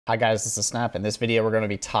Hi guys, this is Snap. In this video we're going to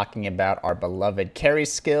be talking about our beloved carry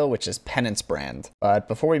skill, which is Penance Brand. But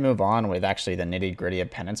before we move on with actually the nitty gritty of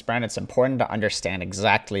Penance Brand, it's important to understand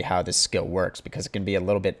exactly how this skill works because it can be a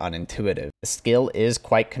little bit unintuitive. The skill is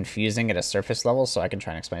quite confusing at a surface level, so I can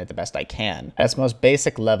try and explain it the best I can. At its most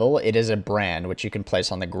basic level, it is a brand which you can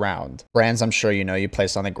place on the ground. Brands, I'm sure you know, you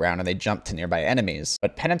place on the ground and they jump to nearby enemies.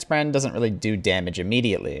 But Penance Brand doesn't really do damage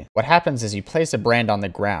immediately. What happens is you place a brand on the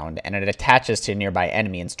ground and it attaches to a nearby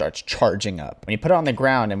enemy and starts charging up. When you put it on the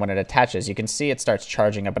ground and when it attaches, you can see it starts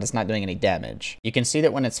charging up, but it's not doing any damage. You can see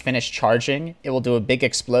that when it's finished charging, it will do a big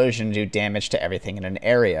explosion and do damage to everything in an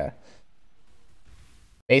area.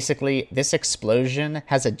 Basically, this explosion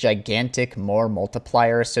has a gigantic more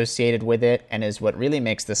multiplier associated with it and is what really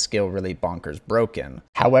makes the skill really bonkers broken.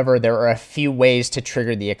 However, there are a few ways to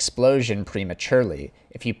trigger the explosion prematurely.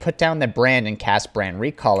 If you put down the brand and cast brand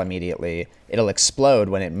recall immediately, it'll explode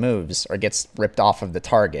when it moves or gets ripped off of the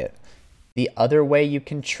target. The other way you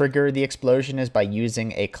can trigger the explosion is by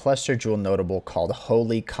using a cluster jewel notable called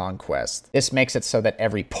Holy Conquest. This makes it so that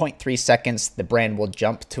every 0.3 seconds, the brand will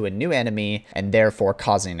jump to a new enemy and therefore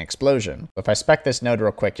causing an explosion. If I spec this node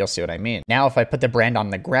real quick, you'll see what I mean. Now, if I put the brand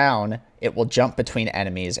on the ground, it will jump between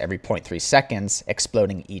enemies every 0.3 seconds,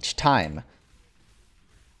 exploding each time.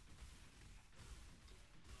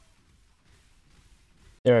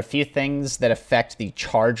 There are a few things that affect the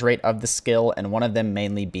charge rate of the skill, and one of them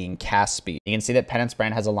mainly being cast speed. You can see that Penance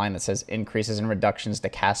Brand has a line that says increases and reductions to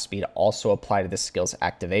cast speed also apply to the skill's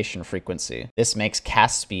activation frequency. This makes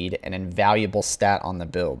cast speed an invaluable stat on the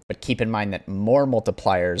build, but keep in mind that more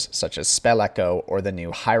multipliers such as Spell Echo or the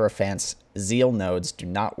new Hierophant's Zeal nodes do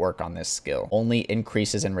not work on this skill, only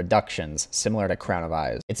increases and reductions, similar to Crown of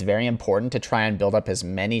Eyes. It's very important to try and build up as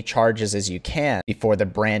many charges as you can before the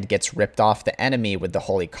brand gets ripped off the enemy with the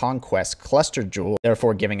Holy Conquest cluster jewel,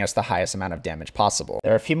 therefore giving us the highest amount of damage possible.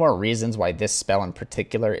 There are a few more reasons why this spell in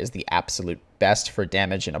particular is the absolute best for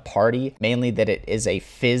damage in a party, mainly that it is a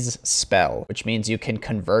fizz spell, which means you can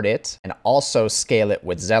convert it and also scale it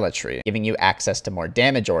with zealotry, giving you access to more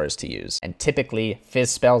damage auras to use. And typically,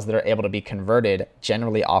 fizz spells that are able to be converted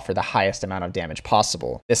generally offer the highest amount of damage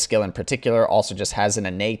possible. This skill in particular also just has an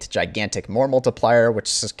innate gigantic more multiplier,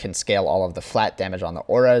 which can scale all of the flat damage on the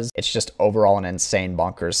auras. It's just overall an insane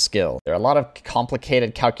bonkers skill. There are a lot of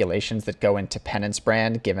complicated calculations that go into Penance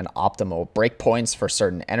Brand, given optimal breakpoints for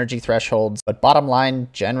certain energy thresholds. But bottom line,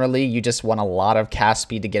 generally, you just want a lot of cast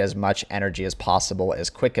speed to get as much energy as possible, as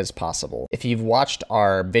quick as possible. If you've watched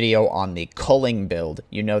our video on the culling build,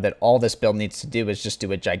 you know that all this build needs to do is just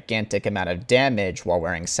do a gigantic amount of damage while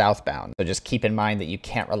wearing Southbound. So just keep in mind that you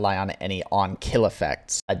can't rely on any on-kill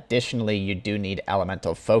effects. Additionally, you do need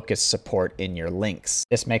elemental focus support in your links.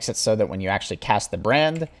 This makes it so that when you actually cast the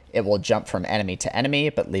brand, it will jump from enemy to enemy,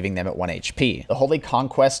 but leaving them at 1 HP. The Holy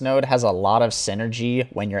Conquest node has a lot of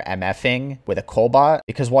synergy when you're MFing with a Cullbot,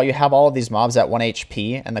 because while you have all of these mobs at 1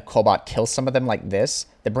 HP and the Cullbot kills some of them like this,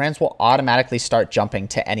 the brands will automatically start jumping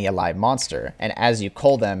to any alive monster, and as you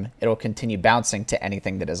cull them, it will continue bouncing to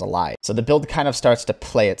anything that is alive. So the build kind of starts to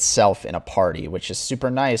play itself in a party, which is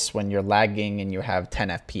super nice when you're lagging and you have 10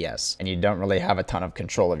 FPS, and you don't really have a ton of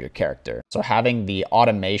control of your character. So having the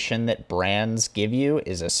automation that brands give you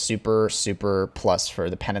is a super plus for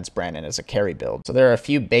the Penance Brand and as a carry build. So there are a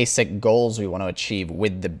few basic goals we want to achieve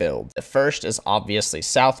with the build. The first is obviously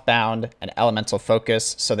Southbound and elemental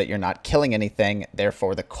focus so that you're not killing anything,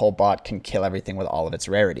 therefore the Cullbot can kill everything with all of its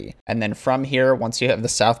rarity. And then from here, once you have the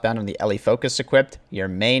Southbound and the LE focus equipped, your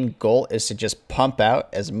main goal is to just pump out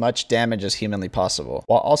as much damage as humanly possible,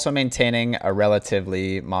 while also maintaining a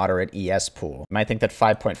relatively moderate ES pool. You might think that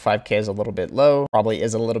 5.5k is a little bit low, probably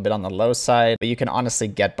is a little bit on the low side, but you can honestly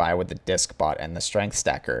get by with the disc bot and the strength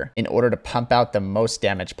stacker. In order to pump out the most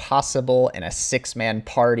damage possible in a 6-man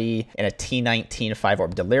party in a T19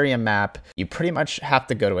 5-orb delirium map, you pretty much have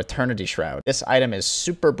to go to Eternity Shroud. This item is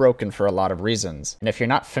super broken for a lot of reasons, and if you're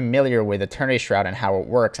not familiar with Eternity Shroud and how it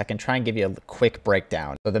works, I can try and give you a quick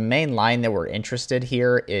breakdown. So the main line that we're interested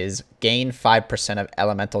here is gain 5% of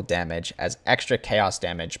elemental damage as extra chaos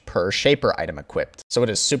damage per shaper item equipped. So it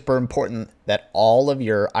is super important that all of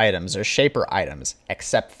your items are shaper items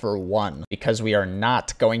except for one, because we are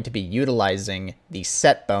not going to be utilizing the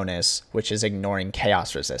set bonus, which is ignoring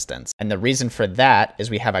chaos resistance. And the reason for that is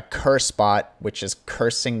we have a curse bot, which is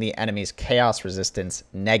cursing the enemy's chaos resistance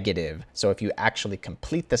negative. So if you actually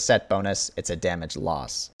complete the set bonus, it's a damage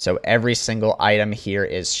loss. So every single item here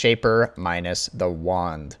is shaper minus the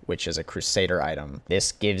wand, which is a crusader item.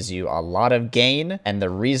 This gives you a lot of gain, and the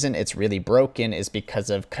reason it's really broken is because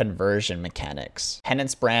of conversion mechanics. mechanics.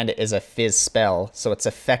 Penance Brand is a fizz spell, so it's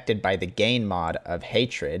affected by the gain mod of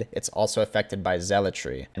Hatred. It's also affected by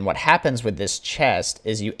Zealotry. And what happens with this chest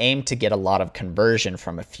is you aim to get a lot of conversion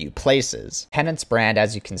from a few places. Penance Brand,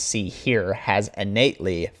 as you can see here, has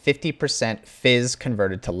innately 50% fizz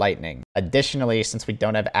converted to lightning. Additionally, since we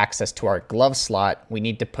don't have access to our glove slot, we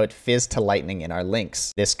need to put fizz to lightning in our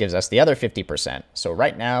links. This gives us the other 50%. So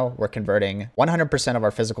right now, we're converting 100% of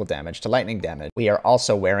our physical damage to lightning damage. We are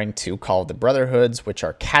also wearing 2 Call of the Brotherhoods, which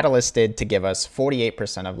are catalysted to give us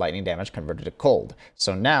 48% of lightning damage converted to cold.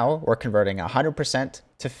 So now we're converting 100%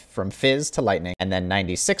 from fizz to lightning, and then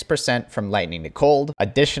 96% from lightning to cold.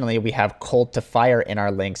 Additionally, we have cold to fire in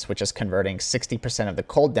our links, which is converting 60% of the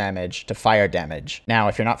cold damage to fire damage. Now,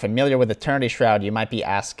 if you're not familiar with Eternity Shroud, you might be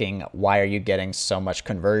asking, why are you getting so much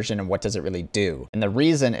conversion and what does it really do? And the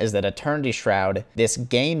reason is that Eternity Shroud, this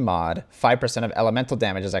gain mod, 5% of elemental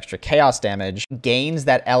damage is extra chaos damage, gains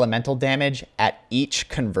that elemental damage at each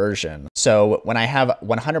conversion. So when I have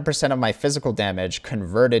 100% of my physical damage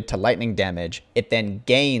converted to lightning damage, it then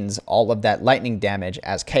gains all of that lightning damage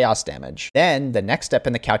as chaos damage. Then the next step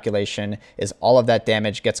in the calculation is all of that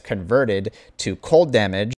damage gets converted to cold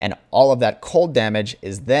damage, and all of that cold damage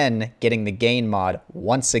is then getting the gain mod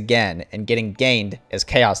once again and getting gained as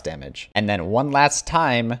chaos damage. And then one last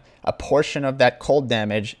time, a portion of that cold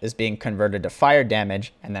damage is being converted to fire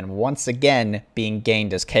damage, and then once again being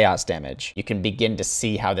gained as chaos damage. You can begin to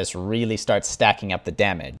see how this really starts stacking up the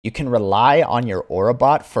damage. You can rely on your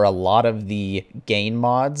Aurabot for a lot of the gain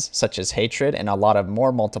mods, such as Hatred, and a lot of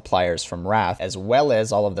more multipliers from Wrath, as well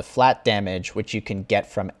as all of the flat damage, which you can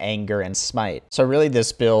get from Anger and Smite. So really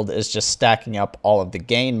this build is just stacking up all of the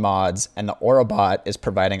gain mods, and the Aurabot is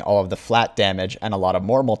providing all of the flat damage and a lot of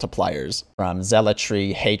more multipliers from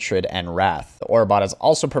Zealotry, Hatred, and Wrath. The Aurabot is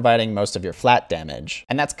also providing most of your flat damage.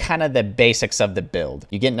 And that's kind of the basics of the build.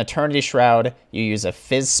 You get an Eternity Shroud, you use a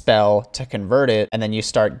fizz spell to convert it, and then you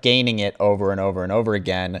start gaining it over and over and over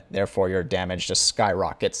again. Therefore, your damage just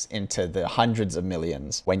skyrockets into the hundreds of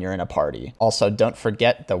millions when you're in a party. Also, don't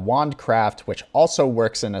forget the Wandcraft, which also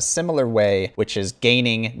works in a similar way, which is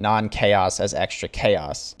gaining non-chaos as extra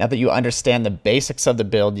chaos. Now that you understand the basics of the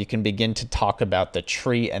build, you can begin to talk about the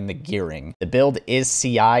tree and the gearing. The build is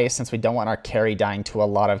CI, since we don't want our carry dying to a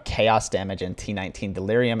lot of chaos damage and T19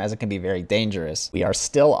 delirium, as it can be very dangerous. We are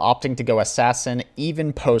still opting to go assassin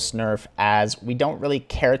even post nerf, as we don't really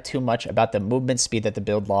care too much about the movement speed that the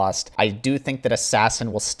build lost. I do think that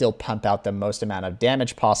assassin will still pump out the most amount of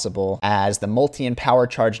damage possible, as the multi and power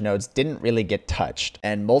charge nodes didn't really get touched,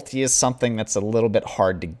 and multi is something that's a little bit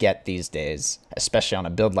hard to get these days, especially on a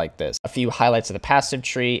build like this. A few highlights of the passive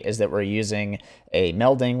tree is that we're using a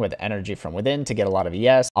melding with energy from within to get a lot of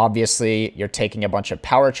ES. Obviously, you're taking a bunch of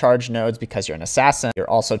power charge nodes because you're an assassin. You're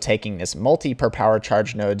also taking this multi per power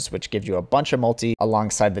charge nodes, which gives you a bunch of multi,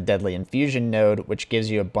 alongside the deadly infusion node, which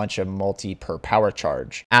gives you a bunch of multi per power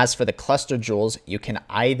charge. As for the cluster jewels, you can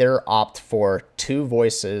either opt for 2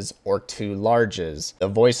 voices or 2 larges. The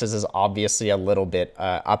voices is obviously a little bit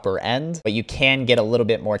upper end, but you can get a little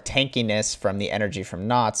bit more tankiness from the energy from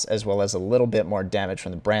knots, as well as a little bit more damage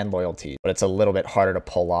from the brand loyalty, but it's a little bit harder to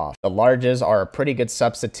pull off. The larges are a pretty good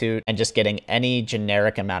substitute, and just getting any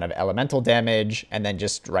generic amount of elemental damage and then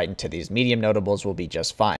just right into these medium notables will be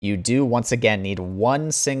just fine. You do once again need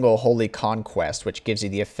 1 single Holy Conquest, which gives you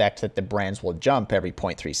the effect that the brands will jump every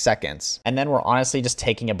 0.3 seconds. And then we're honestly just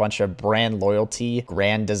taking a bunch of brand loyalty,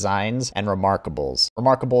 grand designs, and remarkables.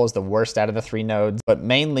 Remarkable is the worst out of the 3 nodes, but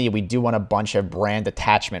mainly we do want a bunch of brand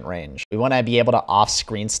attachment range. We want to be able to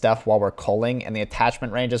off-screen stuff while we're culling, and the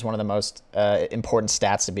attachment range is one of the most important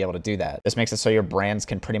stats to be able to do that. This makes it so your brands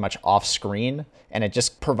can pretty much off-screen, and it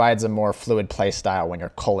just provides a more fluid play style when you're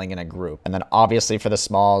culling in a group. And then obviously for the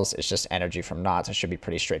smalls, it's just energy from knots. It should be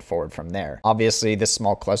pretty straightforward from there. Obviously, this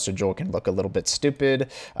small cluster jewel can look a little bit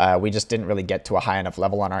stupid. We just didn't really get to a high enough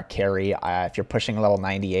level on our carry. If you're pushing level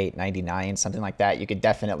 98, 99, something like that, you could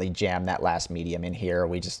definitely jam that last medium in here.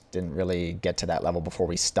 We just didn't really get to that level before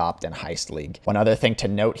we stopped in Heist League. One other thing to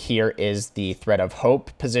note here is the Thread of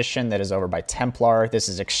Hope position that is over by Templar. This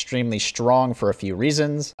is extremely strong for a few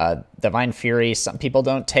reasons. Divine Fury, some people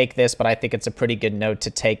don't take this, but I think it's a pretty good node to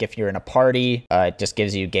take if you're in a party. It just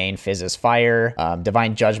gives you gain fizz as fire.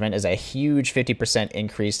 Divine Judgment is a huge 50%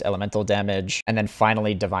 increased elemental damage. And then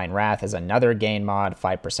finally, Divine Wrath is another gain mod,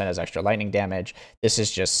 5% as extra lightning damage. This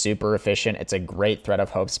is just super efficient. It's a great Thread of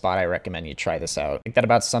Hope spot. I recommend you try this out. I think that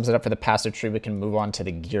about sums it up for the passive tree. We can move on to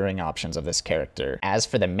the gearing options of this. this character. As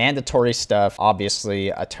for the mandatory stuff, obviously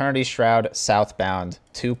Eternity Shroud, Southbound,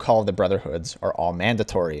 2 Call of the Brotherhoods are all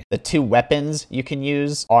mandatory. The 2 weapons you can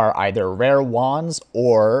use are either rare wands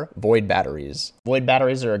or void batteries. Void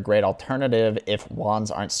batteries are a great alternative if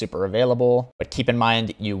wands aren't super available, but keep in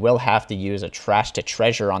mind you will have to use a trash to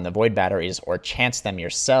treasure on the void batteries or chance them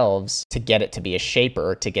yourselves to get it to be a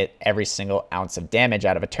shaper to get every single ounce of damage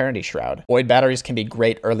out of Eternity Shroud. Void batteries can be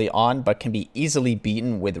great early on, but can be easily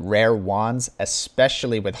beaten with rare wands,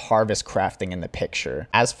 especially with harvest crafting in the picture.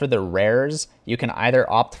 As for the rares, you can either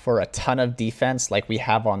opt for a ton of defense like we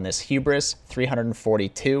have on this Hubris,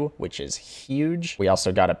 342, which is huge. We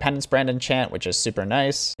also got a Penance Brand enchant, which is super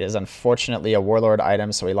nice. It is unfortunately a Warlord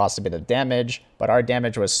item, so we lost a bit of damage, but our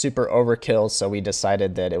damage was super overkill, so we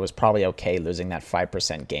decided that it was probably okay losing that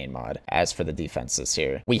 5% gain mod. As for the defenses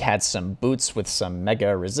here, we had some boots with some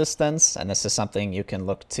mega resistance, and this is something you can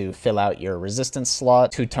look to fill out your resistance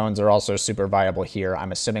slot. 2 tones are also super viable here.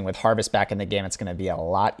 I'm assuming with Harvest back in the game, it's going to be a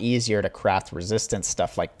lot easier to craft resistance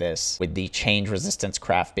stuff like this, with the change resistance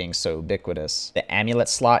craft being so ubiquitous. The amulet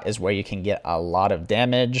slot is where you can get a lot of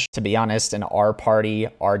damage. To be honest, in our party,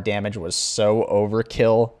 our damage was so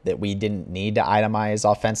overkill that we didn't need to itemize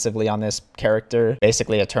offensively on this character.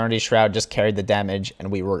 Basically, Eternity Shroud just carried the damage,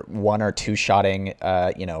 and we were 1 or 2 shotting,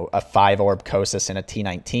 a 5 orb Kosis in a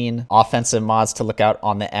T19. Offensive mods to look out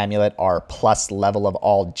on the amulet are plus level of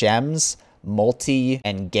all gems. Multi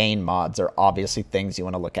and gain mods are obviously things you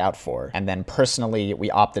want to look out for. And then personally, we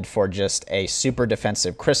opted for just a super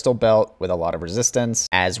defensive crystal belt with a lot of resistance.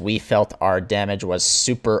 As we felt our damage was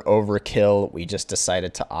super overkill, we just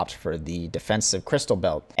decided to opt for the defensive crystal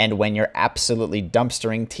belt. And when you're absolutely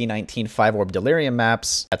dumpstering T19 5 orb delirium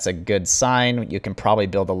maps, that's a good sign. You can probably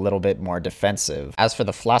build a little bit more defensive. As for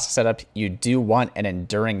the flask setup, you do want an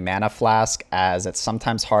enduring mana flask, as it's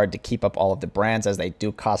sometimes hard to keep up all of the brands as they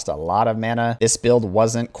do cost a lot of mana. This build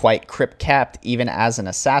wasn't quite crypt capped even as an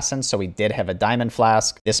assassin, so we did have a diamond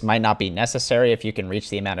flask. This might not be necessary if you can reach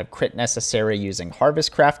the amount of crit necessary using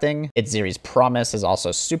harvest crafting. Itziri's Promise is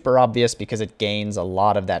also super obvious because it gains a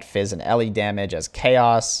lot of that fizz and Ellie damage as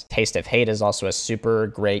chaos. Taste of Hate is also a super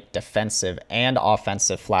great defensive and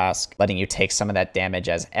offensive flask, letting you take some of that damage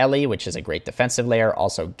as Ellie, which is a great defensive layer,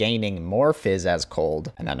 also gaining more fizz as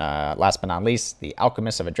cold. And then last but not least, the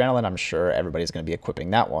Alchemist of Adrenaline. I'm sure everybody's going to be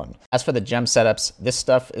equipping that one. As for the gem setups, this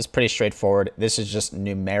stuff is pretty straightforward. This is just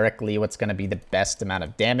numerically what's going to be the best amount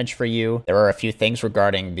of damage for you. There are a few things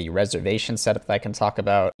regarding the reservation setup that I can talk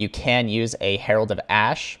about. You can use a Herald of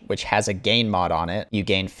Ash, which has a gain mod on it. You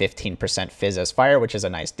gain 15% fizz as fire, which is a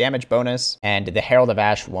nice damage bonus, and the Herald of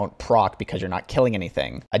Ash won't proc because you're not killing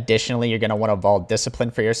anything. Additionally, you're going to want to vault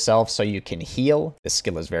Discipline for yourself so you can heal. This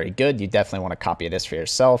skill is very good. You definitely want to copy this for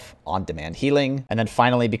yourself. On-demand healing. And then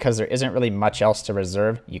finally, because there isn't really much else to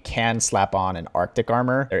reserve, you can slap on an Arctic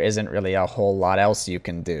armor. There isn't really a whole lot else you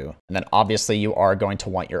can do. And then obviously you are going to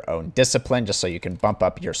want your own discipline just so you can bump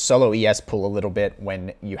up your solo ES pool a little bit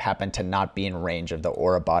when you happen to not be in range of the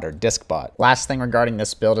Aurabot or Discbot. Last thing regarding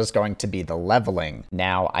this build is going to be the leveling.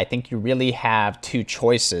 Now, I think you really have 2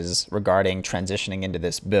 choices regarding transitioning into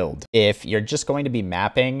this build. If you're just going to be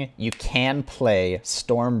mapping, you can play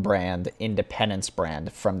Stormbrand into Penance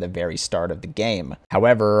Brand from the very start of the game.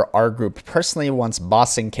 However, our group personally wants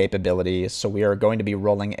bossing capability, so we are going to be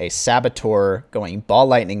rolling a Saboteur, going Ball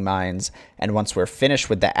Lightning Mines, and once we're finished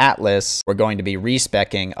with the Atlas, we're going to be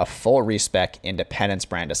respecking a full respec into Penance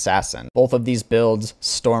Brand Assassin. Both of these builds,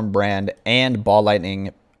 Stormbrand and Ball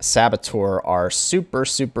Lightning Saboteur, are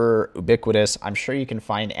super ubiquitous. I'm sure you can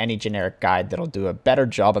find any generic guide that'll do a better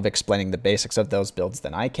job of explaining the basics of those builds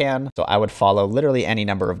than I can. So I would follow literally any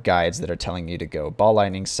number of guides that are telling you to go Ball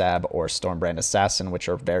Lightning Sab or Stormbrand Assassin, which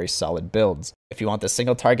are very solid builds. If you want the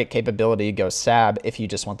single target capability, go Sab. If you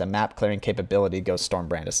just want the map clearing capability, go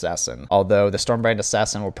Stormbrand Assassin. Although the Stormbrand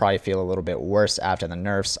Assassin will probably feel a little bit worse after the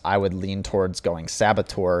nerfs, I would lean towards going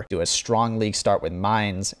Saboteur, do a strong league start with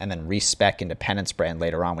Mines, and then respec into Penance Brand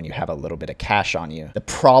later on when you have a little bit of cash on you. The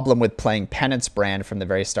problem with playing Penance Brand from the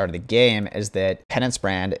very start of the game is that Penance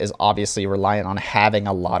Brand is obviously reliant on having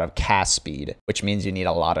a lot of cast speed, which means you need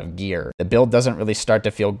a lot of gear. The build doesn't really start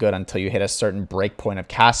to feel good until you hit a certain breakpoint of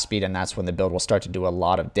cast speed, and that's when the build will start to do a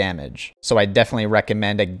lot of damage. So I definitely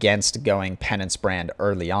recommend against going Penance Brand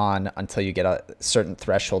early on until you get a certain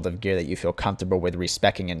threshold of gear that you feel comfortable with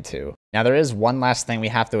respecking into. Now there is one last thing we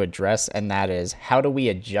have to address, and that is how do we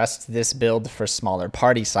adjust this build for smaller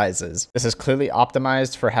party sizes? This is clearly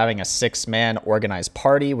optimized for having a 6-man organized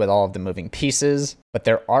party with all of the moving pieces. but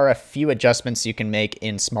there are a few adjustments you can make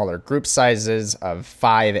in smaller group sizes of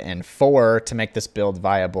 5 and 4 to make this build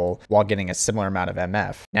viable while getting a similar amount of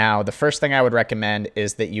MF. Now, the first thing I would recommend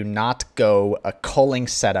is that you not go a culling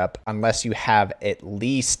setup unless you have at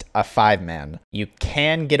least a 5-man. You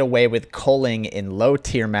can get away with culling in low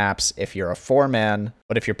tier maps if you're a 4-man,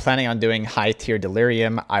 but if you're planning on doing high tier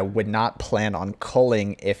delirium, I would not plan on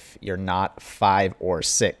culling if you're not 5 or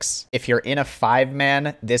 6. If you're in a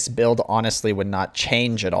 5-man, this build honestly would not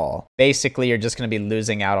change at all. Basically, you're just going to be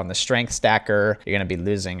losing out on the strength stacker. You're going to be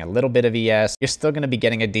losing a little bit of ES. You're still going to be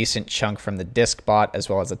getting a decent chunk from the disc bot as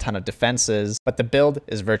well as a ton of defenses, but the build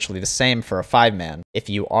is virtually the same for a 5-man. If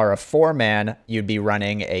you are a 4-man, you'd be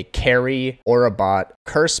running a carry, Aurabot,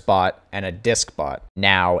 curse bot, and a disc bot.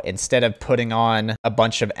 Now, instead of putting on a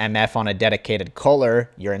bunch of MF on a dedicated culler,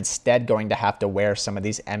 you're instead going to have to wear some of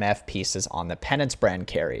these MF pieces on the Penance Brand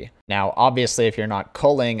Carry. Now, obviously, if you're not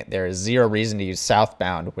culling, there is zero reason to use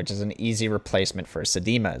Southbound, which is an easy replacement for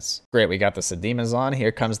Sedimas. Great, we got the Sedimas on.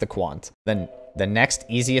 Here comes the Quant. Then the next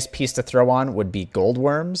easiest piece to throw on would be Gold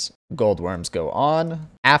Worms. Gold Worms go on.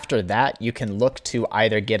 After that, you can look to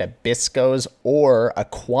either get a Biscos or a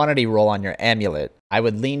quantity roll on your amulet. I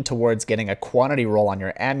would lean towards getting a quantity roll on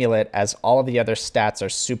your amulet, as all of the other stats are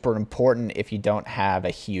super important if you don't have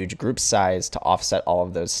a huge group size to offset all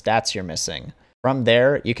of those stats you're missing. From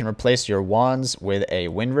there, you can replace your wands with a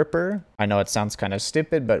Wind Ripper. I know it sounds kind of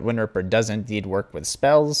stupid, but Wind Ripper does indeed work with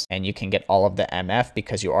spells, and you can get all of the MF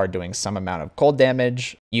because you are doing some amount of cold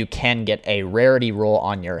damage. You can get a rarity roll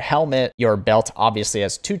on your helmet. Your belt obviously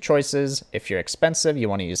has two choices. If you're expensive, you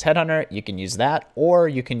want to use Headhunter, you can use that, or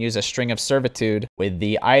you can use a String of Servitude with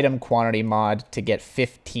the item quantity mod to get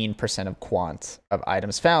 15% of quant of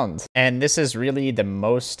items found. And this is really the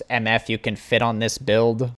most MF you can fit on this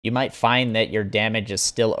build. You might find that your damage is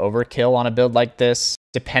still overkill on a build like this.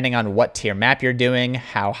 Depending on what tier map you're doing,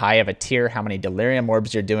 how high of a tier, how many delirium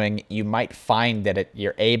orbs you're doing, you might find that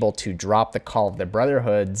you're able to drop the Call of the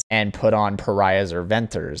Brotherhoods and put on pariahs or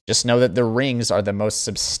venters. Just know that the rings are the most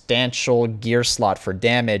substantial gear slot for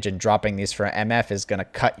damage, and dropping these for MF is going to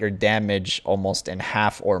cut your damage almost in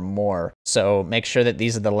half or more. So make sure that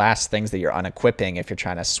these are the last things that you're unequipping if you're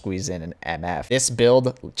trying to squeeze in an MF. This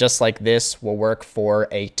build, just like this, will work for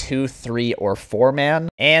a 2, 3, or 4-man,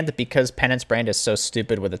 and because Penance Brand is so stupid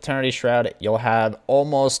with Eternity Shroud, you'll have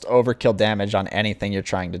almost overkill damage on anything you're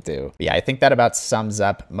trying to do. But yeah, I think that about sums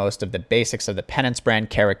up most of the basics of the Penance Brand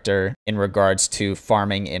character in regards to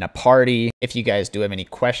farming in a party. If you guys do have any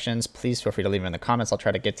questions, please feel free to leave them in the comments. I'll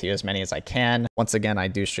try to get to you as many as I can. Once again, I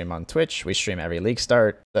do stream on Twitch. We stream every league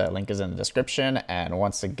start. The link is in the description. And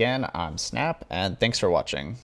once again, I'm Snap, and thanks for watching.